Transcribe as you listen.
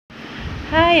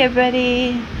Hi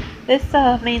everybody. This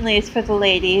mainly is for the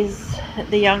ladies.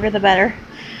 The younger the better.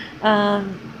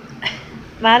 Um,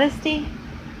 Modesty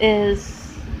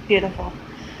is beautiful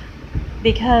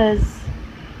because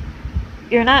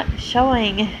you're not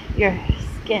showing your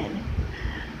skin.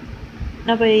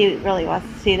 Nobody really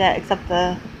wants to see that except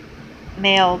the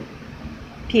male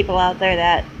people out there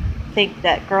that think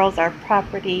that girls are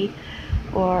property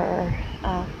or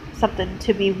something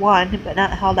to be won but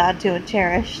not held on to and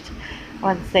cherished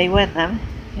once they win them.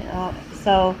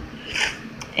 So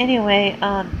anyway,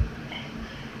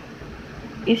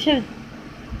 you should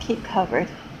keep covered.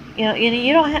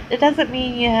 You don't have. It doesn't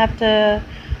mean you have to,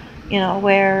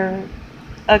 wear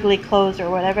ugly clothes or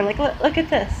whatever. Like look at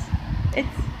this. It's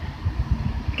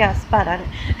got a spot on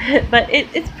it, but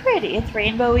it's pretty. It's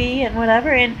rainbowy and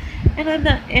whatever. And I'm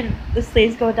not. And the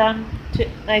sleeves go down to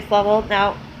a nice level.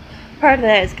 Now, part of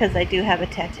that is because I do have a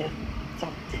tattoo, so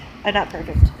I'm not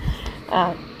perfect.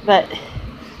 But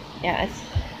yeah,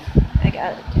 I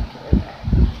got it.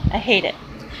 I hate it.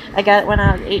 I got it when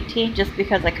I was 18 just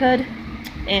because I could,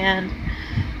 and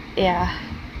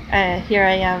yeah, here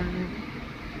I am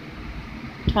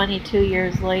 22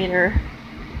 years later,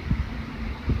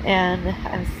 and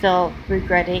I'm still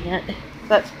regretting it.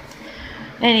 But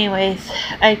anyways,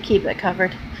 I keep it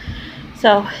covered.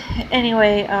 So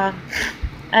anyway,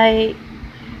 I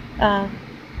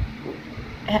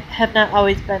have not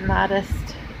always been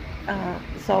modest,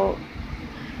 so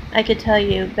I could tell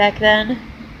you back then.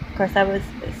 Of course, I was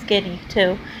skinny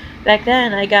too. Back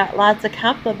then, I got lots of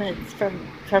compliments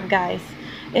from guys,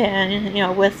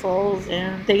 and whistles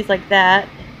and things like that.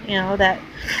 That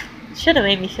should have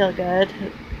made me feel good,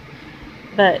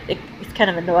 but it's kind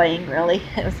of annoying, really.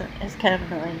 It was kind of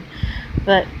annoying.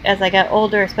 But as I got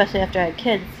older, especially after I had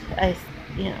kids, I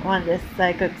wanted this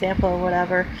like example or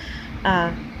whatever.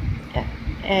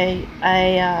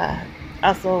 I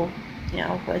also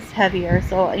was heavier,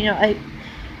 so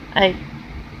I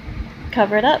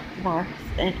cover it up more,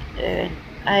 and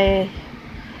I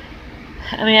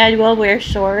mean I will wear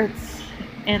shorts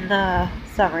in the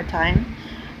summertime.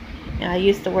 I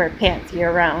used to wear pants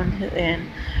year round, and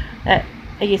I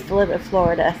used to live in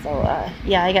Florida, so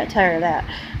yeah, I got tired of that.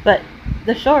 But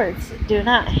the shorts do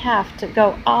not have to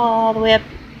go all the way up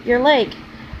your leg.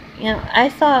 I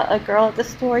saw a girl at the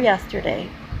store yesterday,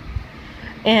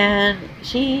 and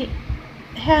she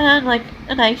had on like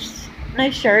a nice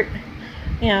shirt,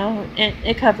 and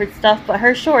it covered stuff, but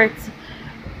her shorts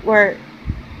were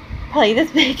probably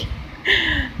this big.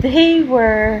 They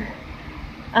were,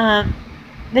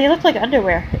 they looked like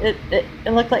underwear. It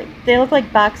looked like they looked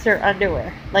like boxer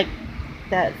underwear, like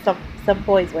that some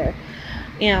boys wear,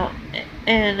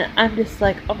 And I'm just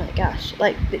like, oh my gosh,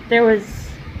 like there was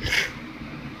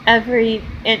every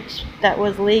inch that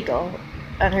was legal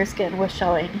on her skin was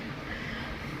showing.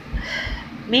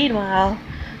 Meanwhile,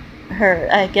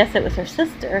 I guess it was her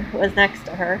sister, was next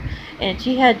to her, and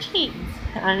she had jeans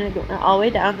on all the way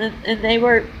down, and they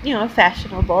were,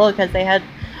 fashionable because they had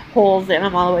holes in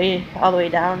them all the way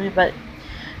down. But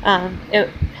I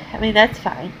mean, that's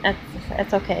fine.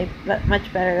 That's okay, but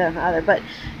much better than the other. But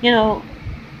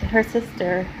her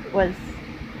sister was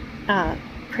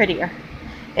prettier,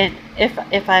 and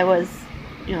if I was,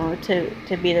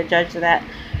 to be the judge of that,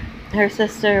 her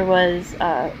sister was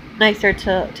nicer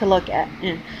to look at,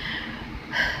 and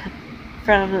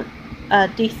from a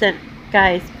decent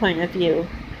guy's point of view,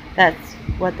 that's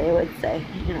what they would say.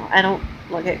 I don't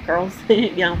look at girls,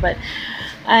 but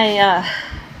I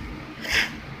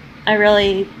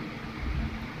really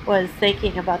was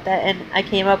thinking about that, and I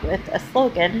came up with a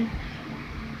slogan: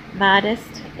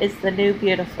 modest is the new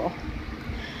beautiful.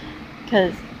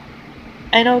 Because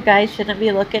I know guys shouldn't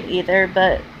be looking either,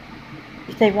 but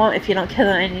they won't if you don't give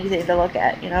them anything to look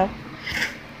at,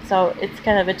 So it's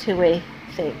kind of a two-way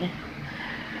thing.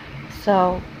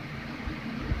 So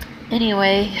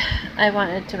anyway, I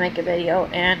wanted to make a video,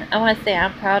 and I want to say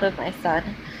I'm proud of my son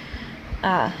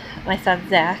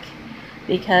Zach,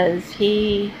 because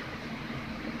he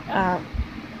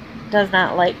does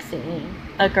not like seeing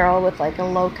a girl with like a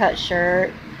low-cut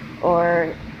shirt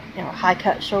or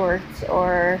high-cut shorts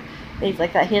or things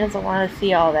like that. He doesn't want to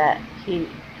see all that.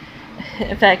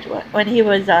 In fact, when he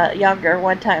was younger,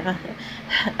 one time,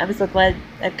 I'm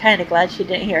kind of glad she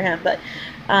didn't hear him, but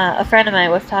a friend of mine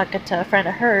was talking to a friend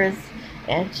of hers,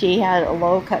 and she had a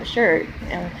low-cut shirt,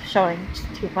 showing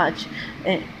too much,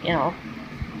 in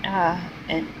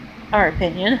our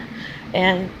opinion.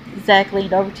 And Zach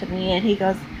leaned over to me, and he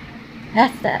goes,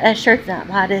 that shirt's not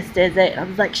modest, is it? And I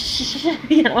was like, shh,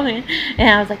 and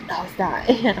I was like, no, it's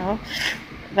not,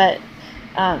 But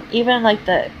even like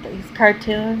these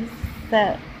cartoons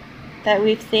that that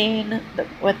we've seen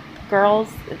with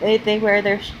girls, they wear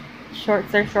their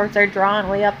shorts. Their shorts are drawn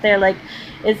way up there. Like,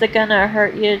 is it gonna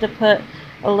hurt you to put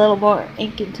a little more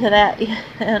ink into that?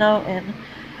 And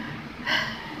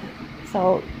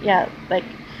so yeah, like,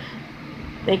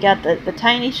 they got the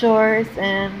tiny shorts,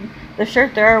 and the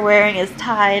shirt they're wearing is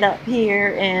tied up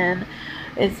here, and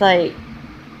it's like,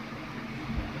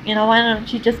 why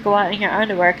don't you just go out in your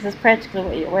underwear, because it's practically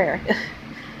what you wear.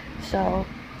 So,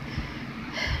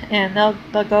 and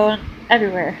they'll go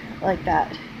everywhere like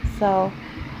that. So,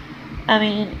 I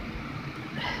mean,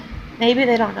 maybe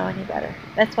they don't know any better.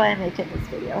 That's why I'm making this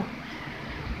video.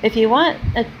 If you want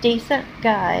a decent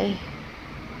guy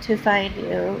to find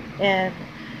you and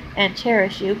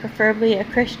cherish you, preferably a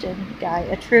Christian guy,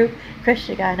 a true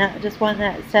Christian guy, not just one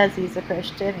that says he's a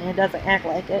Christian and doesn't act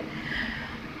like it.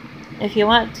 If you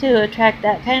want to attract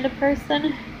that kind of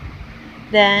person,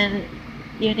 then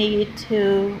you need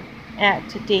to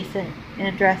act decent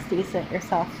and dress decent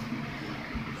yourself.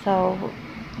 So,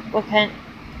 what kind?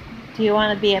 Do you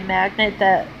want to be a magnet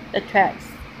that attracts,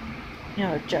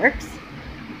 jerks?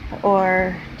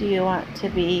 Or do you want to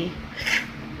be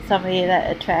somebody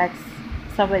that attracts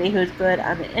somebody who's good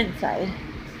on the inside?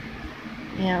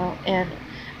 And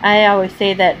I always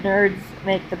say that nerds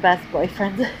make the best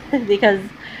boyfriends because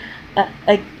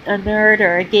a nerd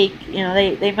or a geek,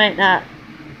 they might not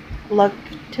look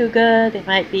too good, they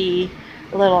might be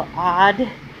a little odd,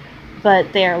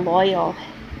 but they are loyal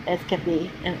as can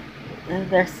be, and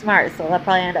they're smart, so they'll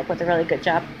probably end up with a really good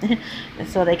job, and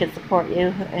so they can support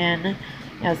you and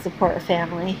support a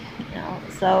family.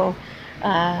 So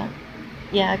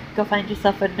yeah, go find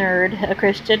yourself a nerd, a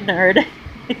Christian nerd.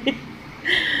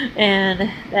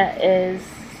 And that is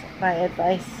my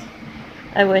advice.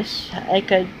 I wish I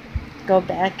could go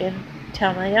back and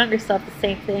tell my younger self the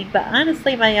same thing, but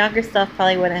honestly, my younger self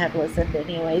probably wouldn't have listened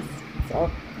anyways,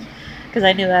 so, because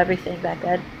I knew everything back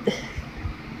then.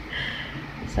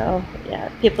 So yeah,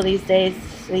 people these days,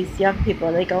 these young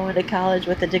people, they go into college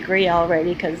with a degree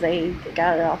already because they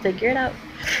got it all figured out.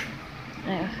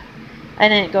 Yeah. I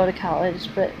didn't go to college,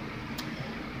 but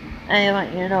I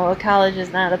want you to know, college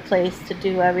is not a place to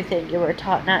do everything you were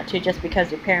taught not to just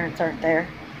because your parents aren't there.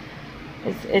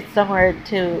 It's somewhere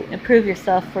to improve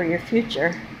yourself for your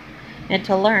future and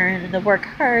to learn and to work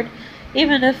hard,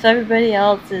 even if everybody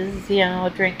else is,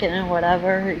 drinking and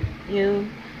whatever. You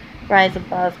rise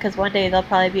above, because one day they'll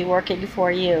probably be working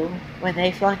for you when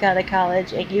they flunk out of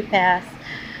college and you pass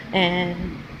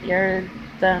and you're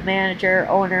the manager,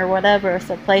 owner, whatever of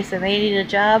some place, and they need a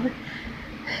job.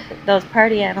 Those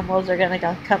party animals are going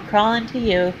to come crawling to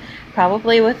you,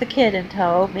 probably with a kid in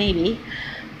tow, maybe,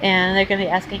 and they're going to be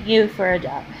asking you for a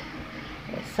job.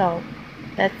 So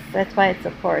that's why it's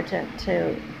important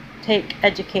to take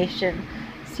education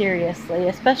seriously,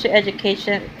 especially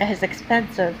education as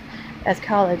expensive as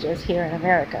college is here in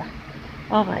America.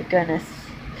 Oh my goodness.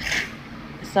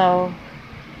 So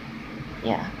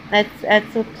yeah,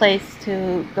 that's a place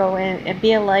to go in and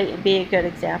be a light and be a good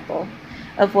example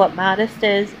of what modest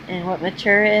is and what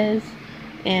mature is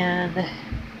and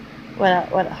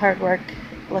what hard work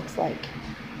looks like,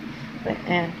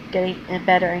 and getting and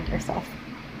bettering yourself.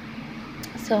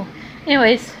 So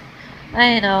anyways,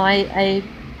 I know I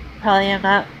probably am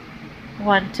not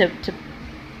one to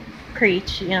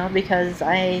preach, because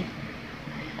I've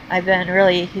been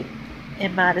really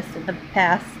immodest in the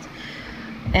past,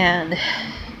 and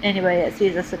anybody that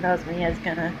sees this and knows me is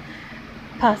gonna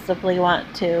possibly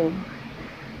want to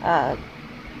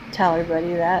tell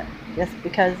everybody that, just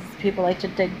because people like to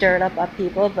dig dirt up on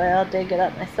people, but I'll dig it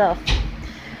up myself.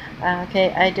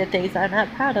 Okay, I did things I'm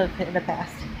not proud of in the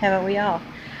past, haven't we all?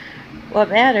 What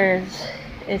matters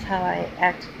is how I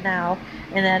act now,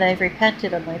 and that I've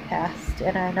repented of my past,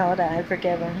 and I know that I'm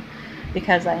forgiven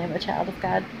because I am a child of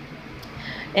God.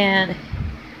 And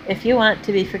if you want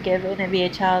to be forgiven and be a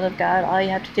child of God, all you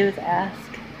have to do is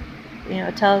ask.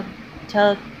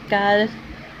 Tell God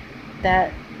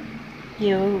that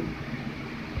you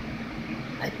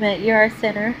admit you're a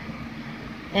sinner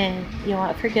and you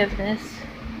want forgiveness.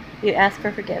 You ask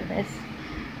for forgiveness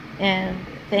and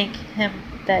thank Him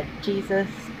that Jesus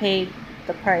paid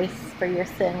the price for your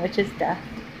sin, which is death,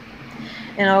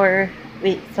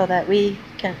 so that we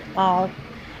can all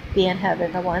be in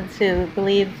heaven, the ones who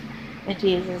believe in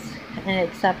Jesus and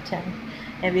accept Him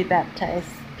and be baptized.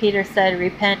 Peter said,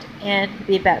 repent and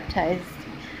be baptized,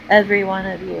 every one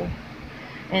of you.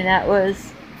 And that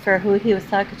was for who he was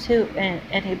talking to, and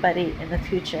anybody in the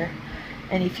future,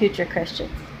 any future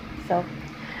Christians. So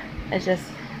I just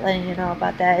letting you know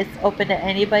about that. It's open to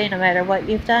anybody, no matter what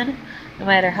you've done, no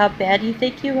matter how bad you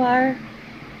think you are.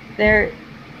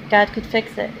 God could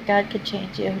fix it. God could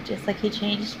change you, just like He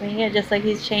changed me, and just like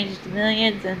He's changed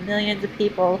millions and millions of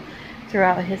people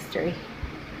throughout history.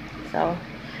 So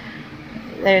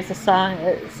there's a song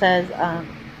that says,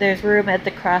 there's room at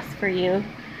the cross for you.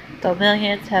 Though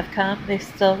millions have come, there's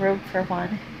still room for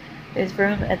one. There's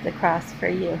room at the cross for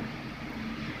you.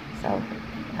 So,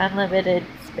 unlimited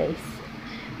space,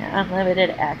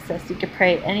 unlimited access. You can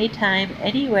pray anytime,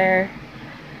 anywhere,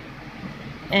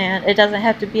 and it doesn't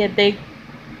have to be a big,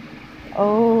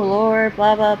 oh Lord,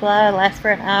 blah blah blah, last for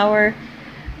an hour.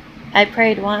 I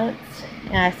prayed once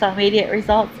and I saw immediate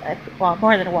results. Well,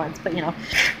 more than once, but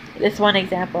this one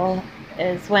example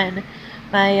is when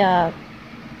I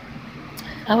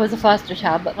was a foster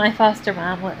child, but my foster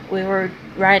mom, we were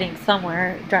riding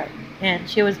somewhere, and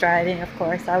she was driving, of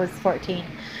course. I was 14,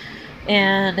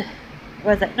 and I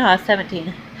was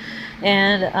 17,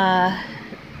 and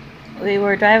we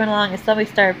were driving along, and somebody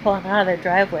started pulling out of their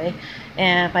driveway,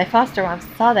 and my foster mom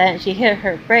saw that, and she hit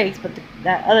her brakes, but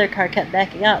that other car kept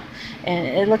backing up, and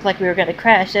it looked like we were going to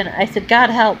crash, and I said, God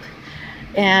help,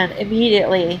 and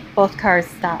immediately both cars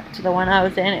stopped, the one I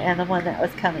was in and the one that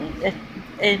was coming.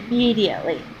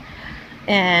 Immediately,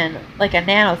 and like a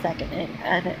nanosecond,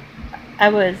 and I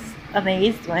was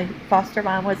amazed. My foster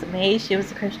mom was amazed. She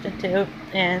was a Christian too,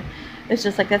 and it's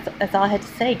just like that's all I had to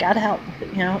say. God help,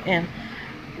 and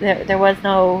there was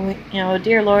no,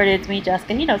 dear Lord, it's me,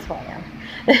 Jessica. He knows who I am.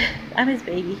 I'm His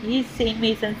baby. He's seen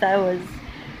me since I was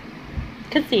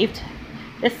conceived.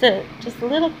 Just a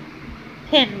little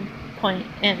pinpoint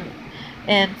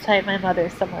inside my mother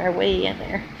somewhere, way in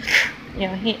there.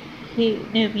 He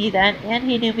knew me then, and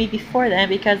He knew me before then,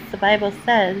 because the Bible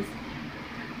says,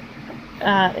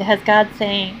 it has God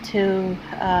saying to,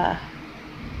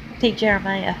 take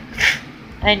Jeremiah,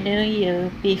 I knew you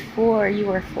before you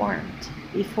were formed,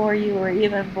 before you were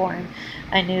even born,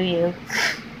 I knew you.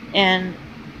 And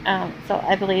so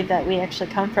I believe that we actually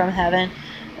come from heaven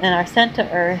and are sent to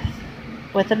earth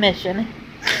with a mission,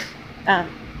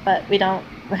 but we don't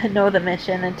know the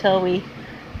mission until we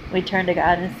turn to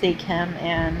God and seek Him,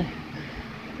 and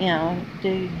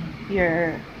do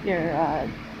your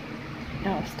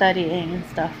studying and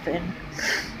stuff. And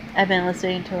I've been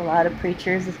listening to a lot of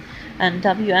preachers on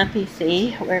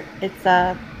WMPC, where it's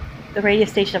the radio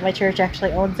station of my church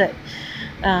actually owns it,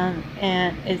 and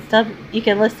you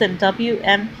can listen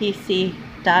WMPC.org,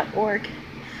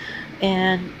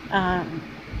 and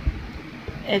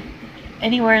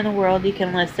anywhere in the world you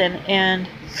can listen, and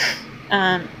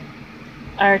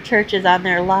our church is on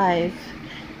there live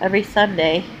every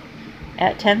Sunday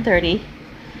at 10:30,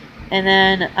 and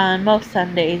then on most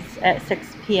Sundays at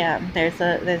 6 p.m. There's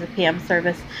a PM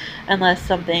service, unless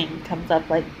something comes up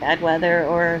like bad weather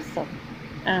or some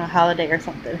holiday or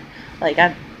something. Like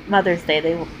on Mother's Day,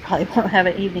 they probably won't have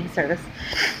an evening service.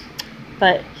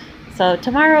 But so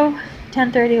tomorrow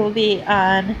 10:30 will be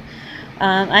on.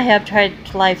 I have tried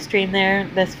to live stream there.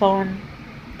 This phone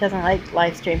doesn't like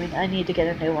live streaming. I need to get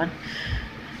a new one.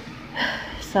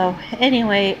 So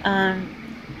anyway,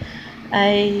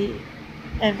 I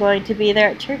am going to be there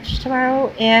at church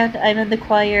tomorrow, and I'm in the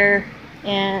choir,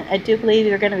 and I do believe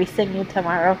you're going to be singing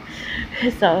tomorrow,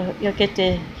 so you'll get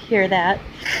to hear that.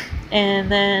 And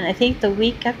then I think the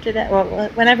week after that, well,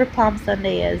 whenever Palm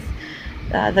Sunday is,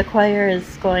 the choir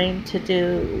is going to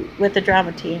do, with the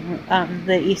drama team,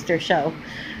 the Easter show.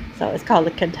 So it's called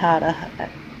the cantata.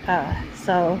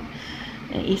 So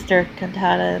an Easter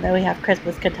cantata, and then we have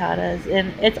Christmas cantatas,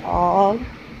 and it's all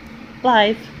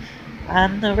live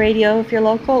on the radio if you're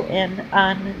local, and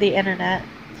on the internet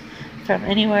from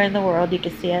anywhere in the world. You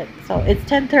can see it. So it's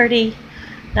 10:30,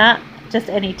 not just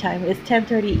any time. It's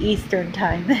 10:30 Eastern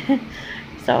time.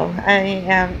 So I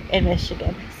am in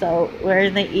Michigan, so we're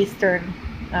in the Eastern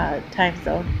time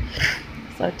zone.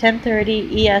 So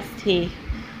 10:30 EST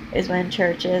is when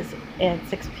church is, and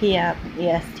 6 p.m.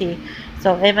 EST.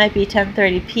 So it might be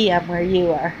 10:30 p.m. where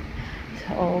you are.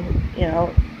 So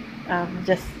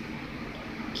just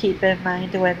keep in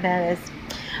mind when that is.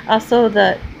 Also,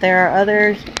 there are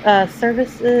other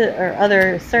services or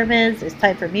other sermons. There's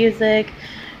time for music.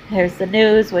 There's the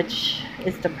news, which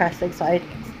is depressing, so I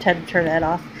tend to turn that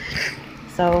off.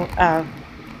 So,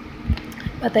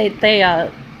 but they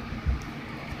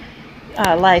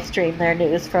live stream their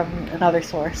news from another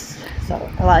source. So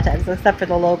a lot of times, except for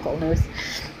the local news.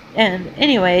 And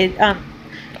anyway,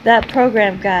 that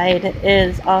program guide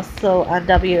is also on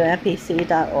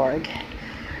WMPC.org.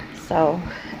 So,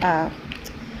 I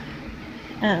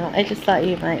don't know, I just thought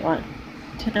you might want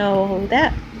to know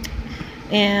that.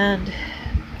 And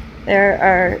there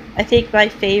are, I think my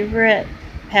favorite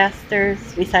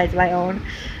pastors, besides my own,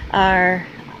 are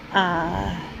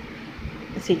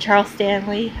see Charles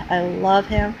Stanley. I love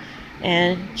him.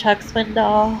 And Chuck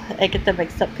Swindoll. I get them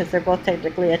mixed up because they're both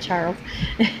technically a Charles.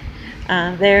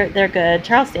 They're good.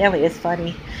 Charles Stanley is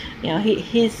funny. You know,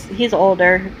 he's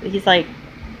older. He's like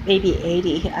maybe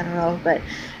 80. I don't know, but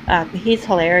he's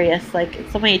hilarious. Like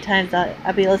so many times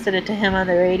I'll be listening to him on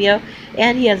the radio,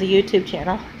 and he has a YouTube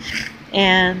channel,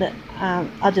 and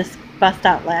I'll just bust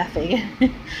out laughing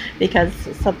because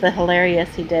something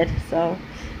hilarious he did. So,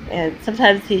 and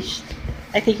sometimes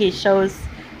I think he shows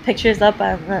pictures up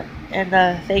on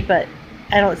the thing, but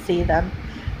I don't see them.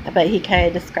 But he kind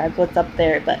of describes what's up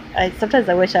there. But sometimes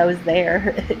I wish I was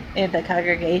there in the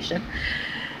congregation.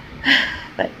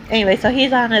 But anyway, so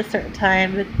he's on at a certain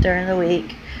time during the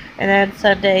week, and then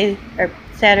Sunday or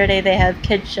Saturday they have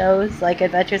kids shows like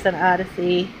Adventures in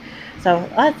Odyssey. So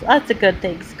lots of good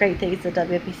things, great things at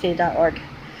WMPC.org.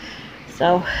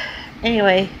 So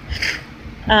anyway,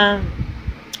 I'm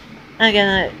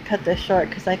gonna cut this short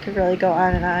because I could really go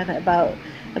on and on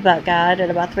about God and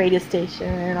about the radio station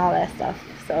and all that stuff.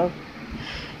 So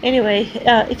anyway,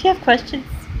 if you have questions,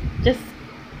 just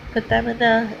put them in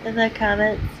the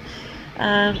comments,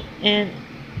 and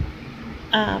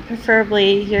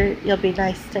preferably you'll be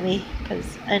nice to me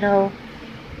because I know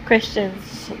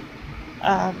Christians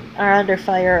are under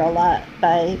fire a lot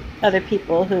by other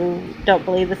people who don't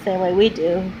believe the same way we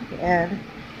do, and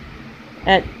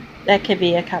that can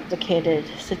be a complicated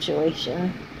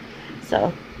situation.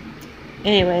 So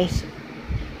anyways,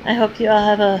 I hope you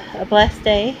all have a blessed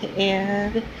day,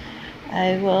 and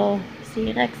I will see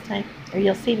you next time, or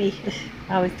you'll see me.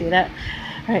 I always do that.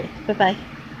 Alright, bye bye.